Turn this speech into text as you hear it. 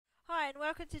and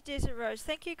welcome to Desert Rose.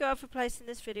 Thank you, God, for placing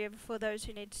this video before those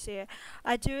who need to see it.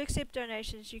 I do accept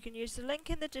donations. You can use the link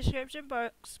in the description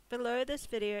box below this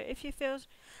video if you feel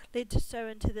led to sow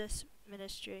into this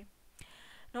ministry.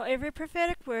 Not every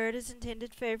prophetic word is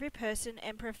intended for every person,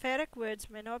 and prophetic words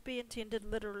may not be intended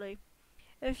literally.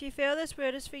 If you feel this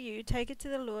word is for you, take it to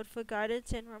the Lord for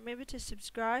guidance, and remember to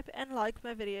subscribe and like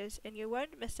my videos, and you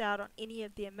won't miss out on any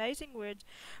of the amazing words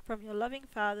from your loving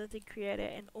Father, the Creator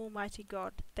and Almighty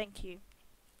God. Thank you.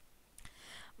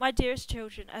 My dearest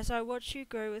children, as I watch you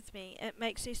grow with me, it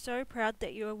makes me so proud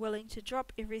that you are willing to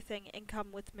drop everything and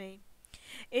come with me.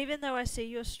 Even though I see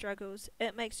your struggles,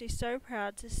 it makes me so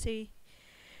proud to see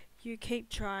you keep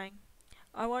trying.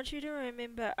 I want you to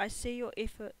remember I see your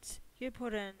efforts you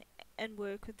put in and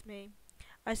work with me.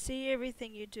 I see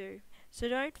everything you do, so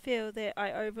don't feel that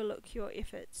I overlook your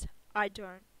efforts. I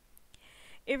don't.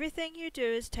 Everything you do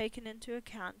is taken into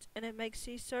account, and it makes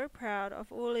me so proud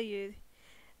of all of you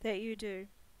that you do.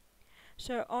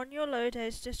 So on your low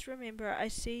days, just remember I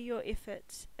see your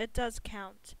efforts. It does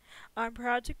count. I'm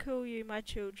proud to call you my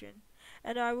children,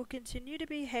 and I will continue to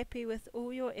be happy with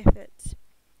all your efforts.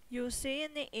 You will see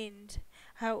in the end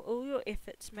how all your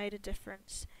efforts made a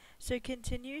difference. So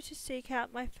continue to seek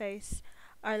out my face.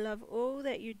 I love all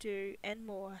that you do and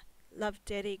more. Love,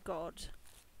 Daddy God.